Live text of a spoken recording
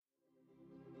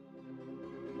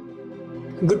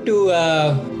Good to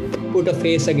put a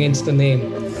face against the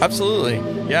name. Absolutely.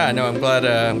 Yeah, no, I'm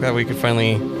glad we could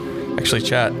finally actually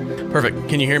chat. Perfect.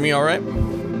 Can you hear me all right?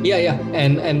 Yeah.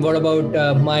 And what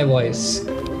about my voice?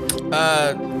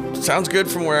 Sounds good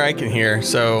from where I can hear,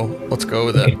 so let's go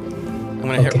with it. I'm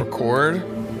going to hit record.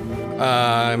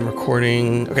 I'm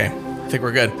recording. Okay, I think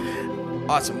we're good.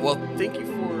 Awesome. Well, thank you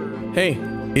for... Hey,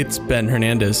 it's Ben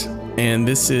Hernandez, and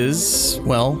this is,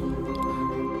 well,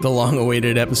 the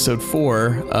long-awaited episode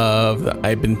 4 of the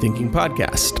I've Been Thinking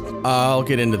podcast. I'll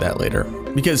get into that later,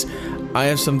 because I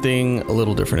have something a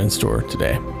little different in store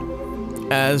today.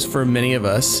 As for many of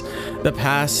us, the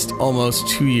past almost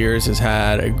 2 years has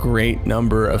had a great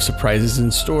number of surprises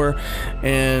in store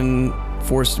and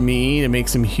forced me to make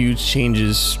some huge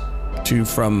changes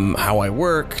from how I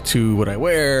work, to what I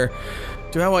wear,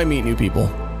 to how I meet new people.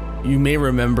 You may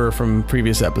remember from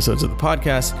previous episodes of the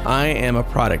podcast, I am a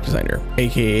product designer,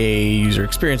 aka user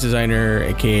experience designer,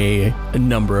 aka a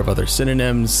number of other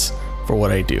synonyms for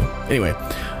what I do. Anyway,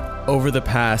 over the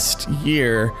past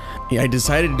year, I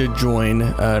decided to join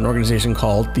an organization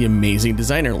called the Amazing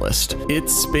Designer List.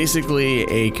 It's basically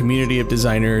a community of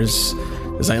designers,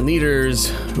 design leaders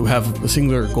who have a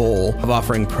singular goal of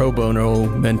offering pro bono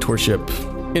mentorship,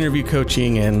 interview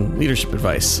coaching, and leadership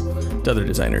advice to other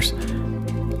designers.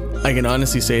 I can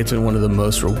honestly say it's been one of the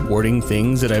most rewarding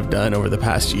things that I've done over the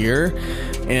past year,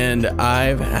 and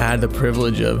I've had the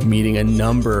privilege of meeting a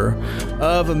number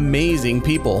of amazing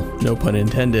people, no pun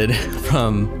intended,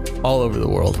 from all over the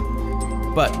world.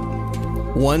 But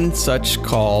one such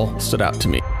call stood out to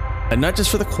me, and not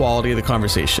just for the quality of the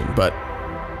conversation, but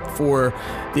for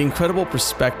the incredible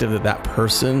perspective that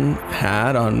person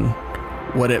had on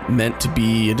what it meant to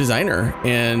be a designer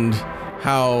and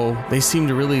how they seem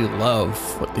to really love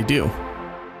what they do.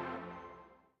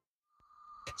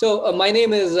 So my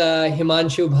name is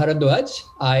Himanshu Bharadwaj.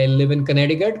 I live in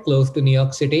Connecticut, close to New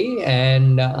York City,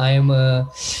 and I am a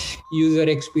user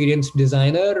experience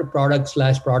designer,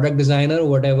 product/product designer,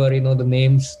 whatever the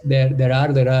names there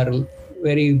are. There are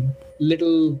very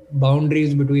little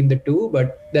boundaries between the two,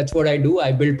 but that's what I do.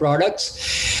 I build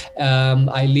products.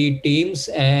 I lead teams,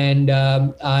 and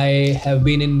I have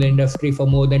been in the industry for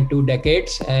more than 2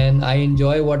 decades, and I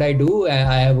enjoy what I do. I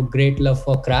have a great love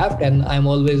for craft, and I'm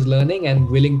always learning and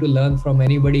willing to learn from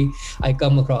anybody I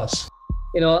come across.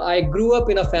 I grew up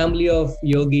in a family of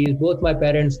yogis. Both my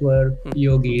parents were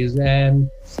yogis, and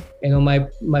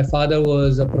my father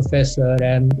was a professor,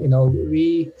 and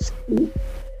we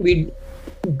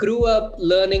grew up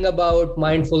learning about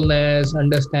mindfulness,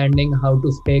 understanding how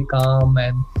to stay calm,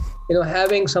 and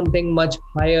having something much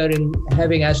higher, in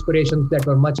having aspirations that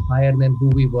were much higher than who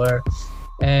we were,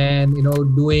 and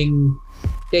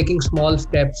taking small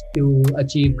steps to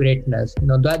achieve greatness.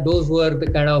 Those were the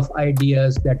kind of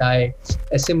ideas that I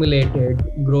assimilated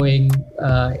growing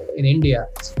in India.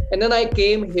 And then I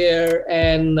came here,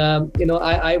 and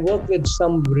I worked with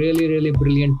some really, really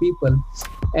brilliant people.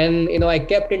 And I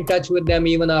kept in touch with them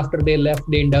even after they left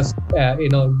the industry,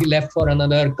 left for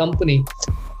another company.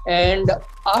 And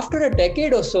after a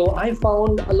decade or so, I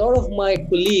found a lot of my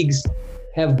colleagues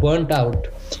have burnt out,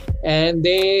 and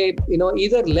they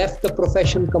either left the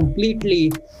profession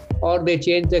completely, or they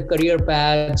changed their career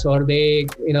paths, or they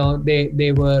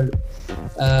were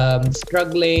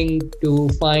struggling to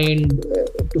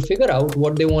figure out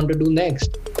what they want to do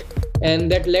next.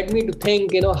 And that led me to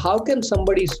think, how can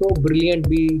somebody so brilliant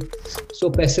be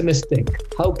so pessimistic?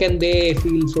 How can they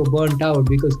feel so burnt out?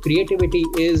 Because creativity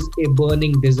is a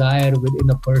burning desire within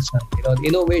a person.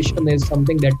 Innovation is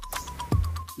something that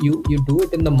you do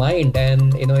it in the mind,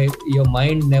 and your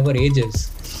mind never ages.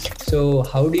 So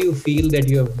how do you feel that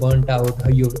you have burnt out, how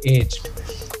you've aged?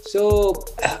 So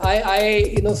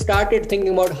I started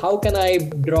thinking about how can I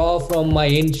draw from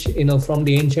from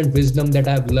the ancient wisdom that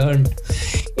I've learned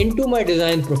into my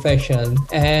design profession,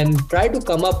 and try to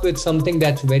come up with something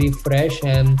that's very fresh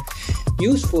and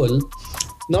useful,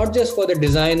 not just for the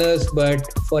designers, but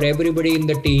for everybody in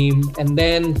the team, and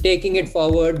then taking it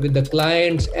forward with the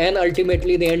clients and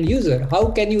ultimately the end user. How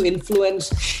can you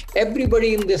influence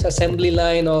everybody in this assembly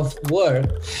line of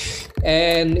work?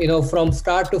 And from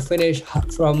start to finish,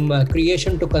 from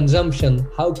creation to consumption,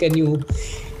 how can you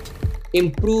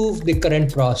improve the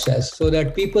current process so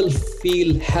that people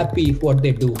feel happy what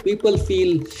they do? People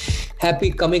feel happy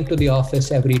coming to the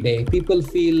office every day. People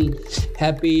feel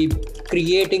happy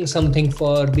creating something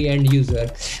for the end user,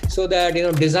 so that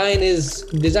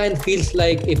design feels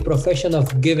like a profession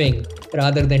of giving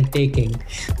rather than taking,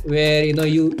 where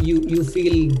you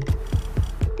feel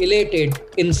elated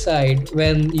inside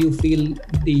when you feel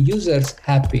the users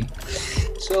happy.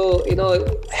 So,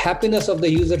 happiness of the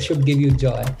user should give you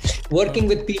joy. Working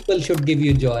with people should give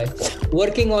you joy.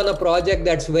 Working on a project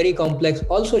that's very complex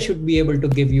also should be able to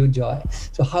give you joy.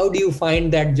 So how do you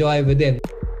find that joy within?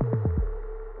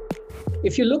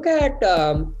 If you look at,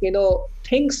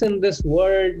 things in this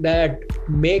world that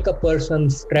make a person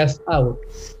stress out,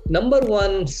 number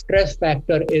one stress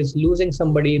factor is losing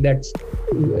somebody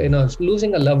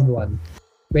losing a loved one.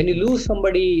 When you lose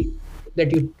somebody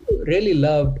that you really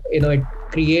loved, it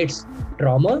creates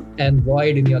trauma and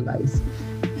void in your life.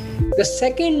 The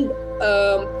second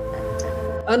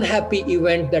unhappy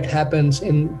event that happens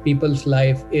in people's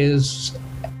life is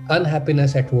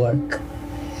unhappiness at work.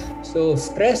 So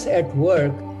stress at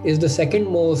work is the second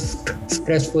most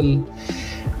stressful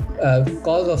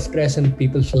cause of stress in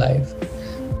people's life.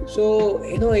 So,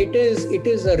 it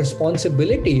is a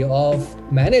responsibility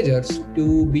of managers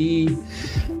to be,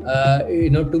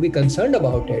 to be concerned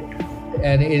about it.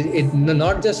 And it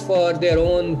not just for their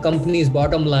own company's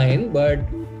bottom line, but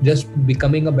just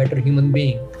becoming a better human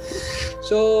being.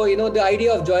 So, the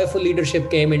idea of joyful leadership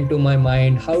came into my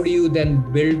mind. How do you then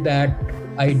build that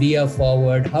idea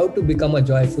forward? How to become a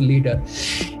joyful leader?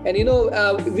 And,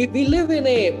 we live in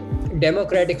a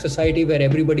democratic society where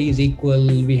everybody is equal.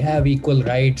 We have equal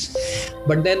rights.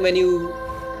 But then when you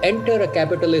enter a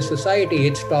capitalist society,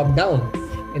 it's top down.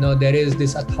 There is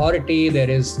this authority, there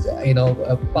is,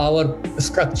 a power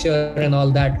structure and all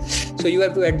that. So you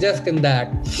have to adjust in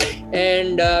that.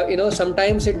 And,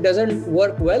 sometimes it doesn't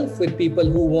work well with people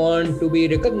who want to be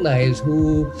recognized,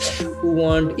 who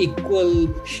want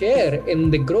equal share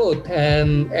in the growth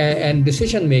and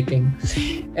decision making.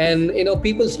 And,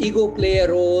 people's ego play a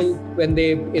role when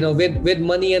they, with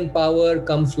money and power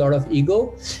comes a lot of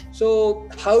ego. So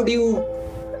how do you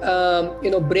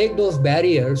break those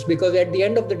barriers? Because at the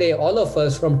end of the day, all of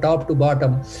us from top to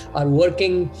bottom are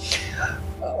working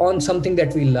on something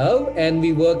that we love, and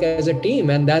we work as a team.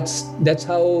 And that's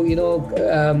how,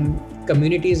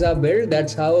 communities are built.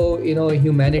 That's how,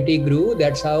 humanity grew.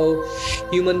 That's how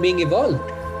human being evolved.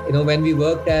 When we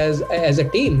worked as a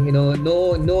team,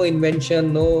 no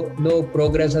invention, no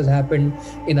progress has happened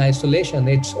in isolation.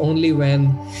 It's only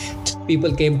when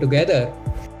people came together.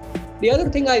 The other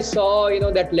thing I saw,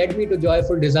 that led me to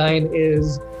joyful design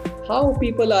is how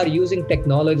people are using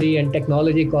technology, and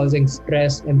technology causing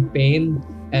stress and pain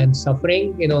and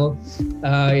suffering.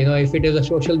 If it is a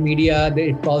social media,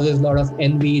 it causes a lot of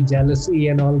envy, jealousy,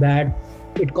 and all that.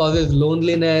 It causes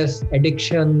loneliness,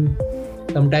 addiction,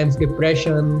 sometimes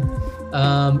depression.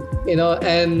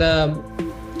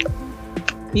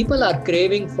 People are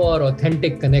craving for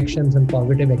authentic connections and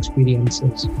positive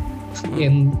experiences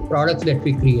in products that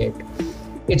we create.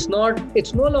 It's no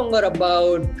longer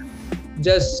about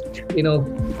just,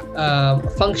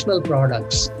 functional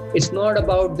products. It's not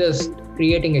about just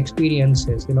creating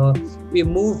experiences. We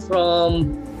moved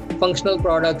from functional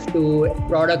products to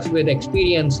products with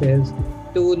experiences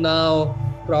to now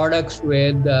products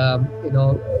with,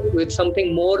 with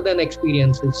something more than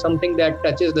experiences, something that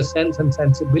touches the sense and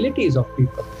sensibilities of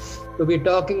people. So we're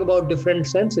talking about different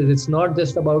senses. It's not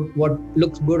just about what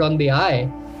looks good on the eye,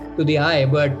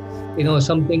 but,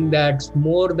 something that's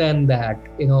more than that.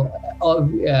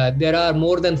 There are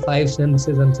more than 5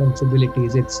 senses and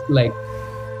sensibilities. It's like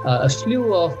a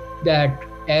slew of that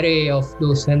array of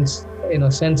those senses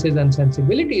and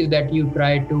sensibilities that you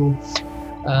try to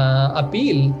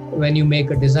appeal when you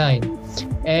make a design.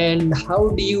 And how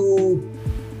do you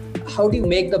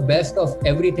make the best of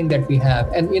everything that we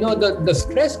have? And the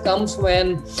stress comes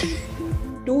when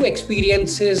two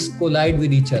experiences collide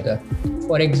with each other.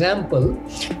 For example,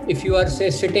 if you are, say,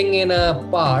 sitting in a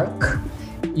park,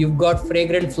 you've got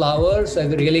fragrant flowers, a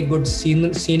really good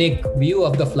scenic view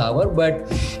of the flower. But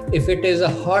if it is a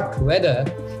hot weather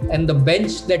and the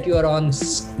bench that you're on,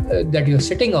 that you're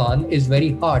sitting on is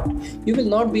very hot, you will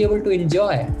not be able to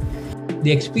enjoy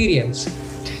the experience.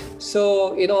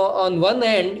 So, on one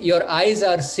end, your eyes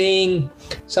are seeing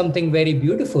something very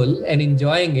beautiful and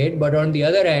enjoying it, but on the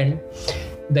other end,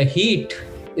 the heat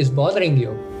is bothering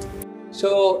you.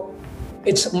 So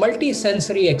it's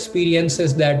multi-sensory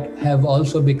experiences that have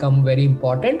also become very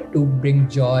important to bring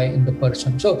joy in the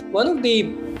person. So one of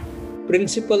the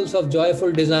principles of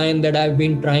joyful design that I've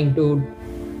been trying to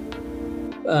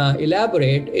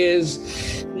elaborate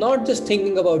is not just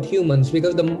thinking about humans,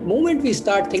 because the moment we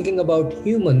start thinking about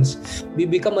humans, we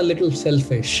become a little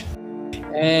selfish.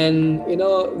 And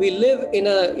we live in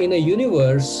a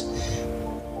universe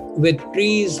with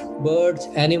trees, birds,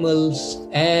 animals,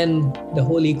 and the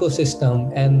whole ecosystem,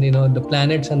 and the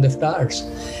planets and the stars.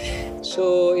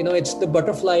 So, it's the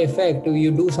butterfly effect.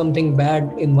 You do something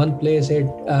bad in one place, it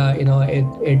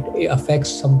affects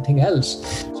something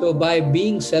else. So by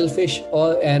being selfish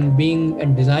and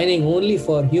designing only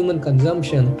for human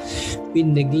consumption, we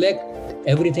neglect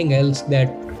everything else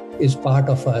that is part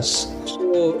of us.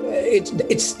 So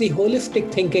it's the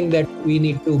holistic thinking that we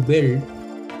need to build.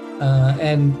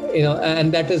 And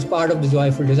that is part of the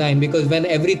joyful design, because when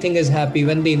everything is happy,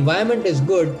 when the environment is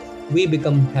good, we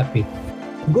become happy.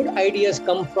 Good ideas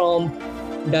come from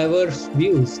diverse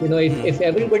views. If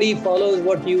everybody follows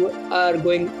what you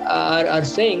are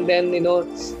saying, then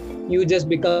you just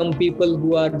become people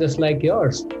who are just like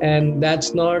yours, and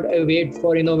that's not a way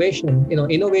for innovation.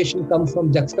 Innovation comes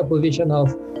from juxtaposition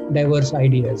of diverse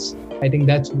ideas. I think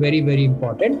that's very, very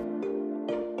important.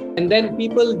 And then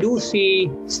people do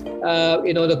see,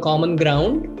 the common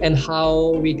ground and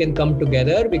how we can come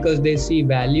together, because they see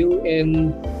value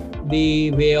in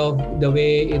this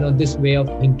way of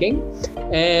thinking.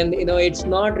 And it's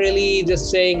not really just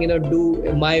saying do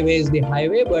my way is the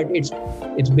highway, but it's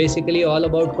basically all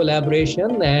about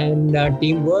collaboration and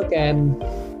teamwork and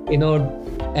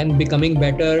and becoming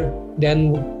better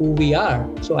than who we are.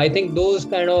 So I think those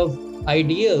kind of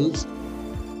ideals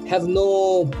have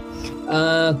no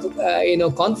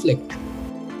conflict.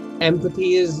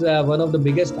 Empathy is one of the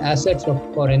biggest assets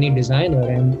for any designer,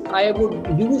 and I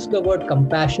would use the word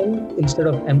compassion instead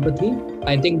of empathy.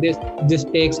 I think this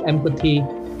takes empathy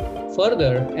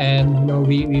further, and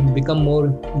we become more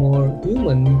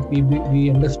human. We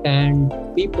understand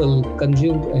people,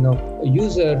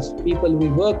 users, people we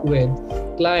work with,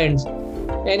 clients.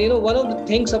 And one of the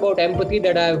things about empathy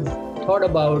that I've thought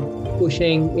about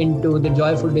pushing into the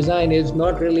joyful design is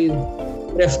not really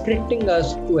restricting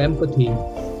us to empathy.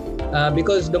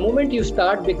 Because the moment you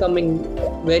start becoming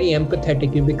very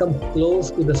empathetic, you become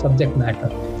close to the subject matter.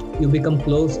 You become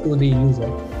close to the user.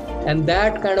 And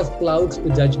that kind of clouds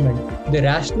the judgment. The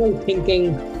rational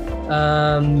thinking,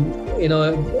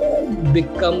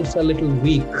 becomes a little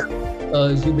weak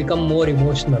as you become more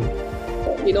emotional.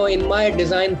 In my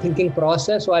design thinking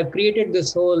process, so I've created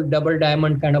this whole double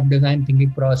diamond kind of design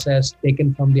thinking process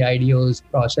taken from the IDEOS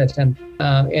process, and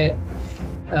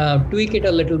tweak it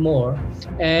a little more.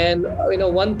 And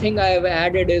one thing I've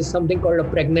added is something called a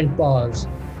pregnant pause,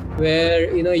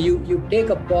 where you take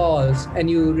a pause and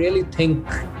you really think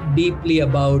deeply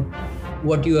about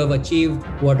what you have achieved,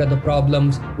 what are the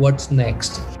problems, what's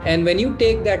next. And when you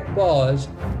take that pause,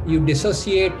 you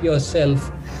dissociate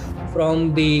yourself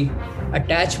from the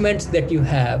attachments that you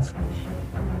have,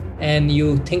 and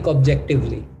you think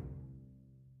objectively.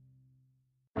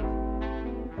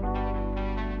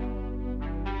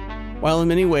 While in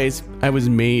many ways I was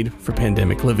made for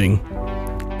pandemic living,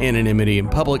 anonymity in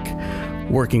public,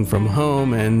 working from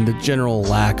home, and the general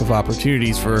lack of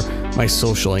opportunities for my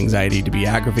social anxiety to be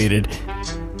aggravated,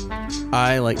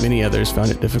 I, like many others,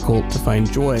 found it difficult to find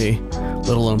joy,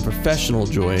 let alone professional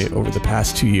joy, over the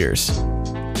past 2 years.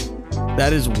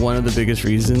 That is one of the biggest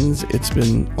reasons it's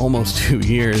been almost 2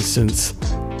 years since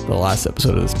the last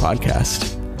episode of this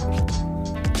podcast.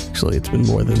 Actually, it's been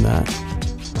more than that.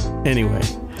 Anyway,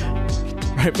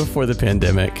 right before the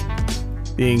pandemic,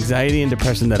 the anxiety and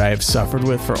depression that I have suffered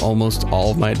with for almost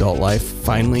all of my adult life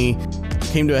finally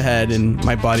came to a head, and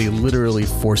my body literally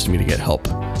forced me to get help.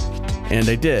 And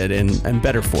I did, and I'm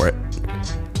better for it.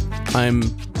 I'm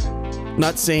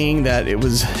not saying that it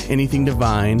was anything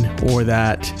divine, or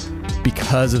that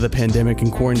because of the pandemic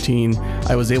and quarantine,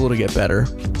 I was able to get better.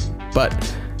 But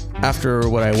after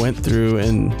what I went through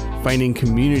and finding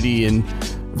community in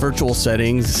virtual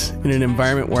settings in an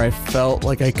environment where I felt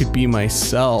like I could be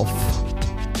myself,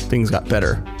 things got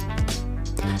better.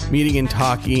 Meeting and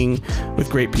talking with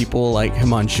great people like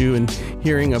Himanshu and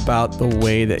hearing about the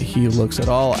way that he looks at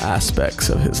all aspects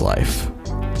of his life,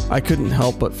 I couldn't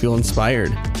help but feel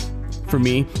inspired. For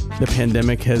me, the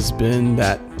pandemic has been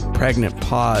that pregnant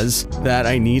pause that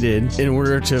I needed in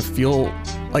order to feel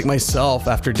like myself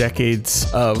after decades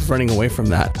of running away from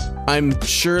that. I'm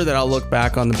sure that I'll look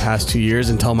back on the past 2 years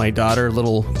and tell my daughter,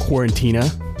 little Quarantina,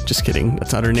 just kidding,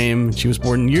 that's not her name, she was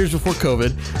born years before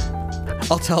COVID.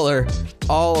 I'll tell her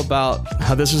all about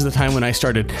how this was the time when I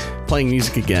started playing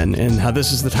music again, and how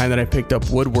this is the time that I picked up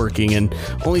woodworking and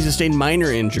only sustained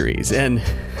minor injuries, and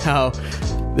how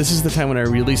this is the time when I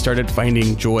really started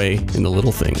finding joy in the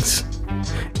little things.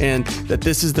 And that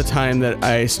this is the time that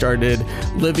I started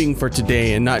living for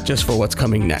today and not just for what's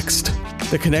coming next.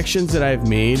 The connections that I've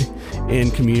made in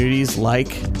communities like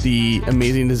the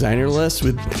Amazing Designer List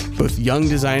with both young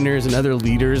designers and other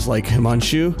leaders like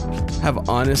Himanshu have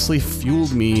honestly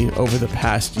fueled me over the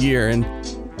past year. And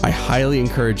I highly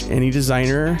encourage any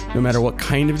designer, no matter what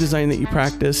kind of design that you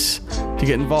practice, to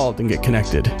get involved and get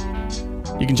connected.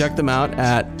 You can check them out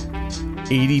at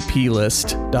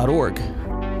adplist.org.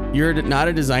 You're not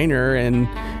a designer and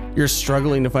you're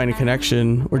struggling to find a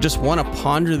connection or just want to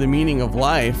ponder the meaning of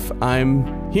life,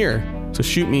 I'm here. So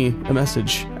shoot me a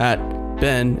message at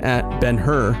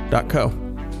ben@benhur.co.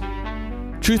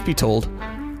 Truth be told,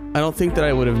 I don't think that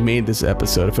I would have made this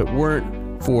episode if it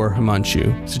weren't for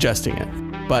Himanshu suggesting it.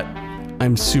 But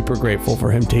I'm super grateful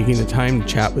for him taking the time to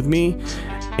chat with me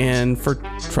and for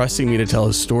trusting me to tell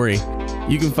his story.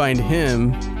 You can find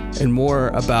him and more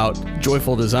about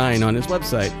Joyful Design on his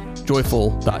website,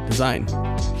 joyful.design.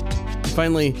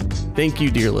 Finally, thank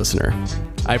you, dear listener.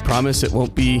 I promise it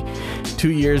won't be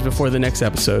 2 years before the next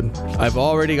episode. I've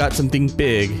already got something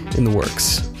big in the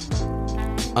works.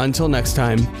 Until next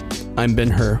time, I'm Ben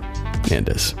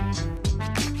Hernandez.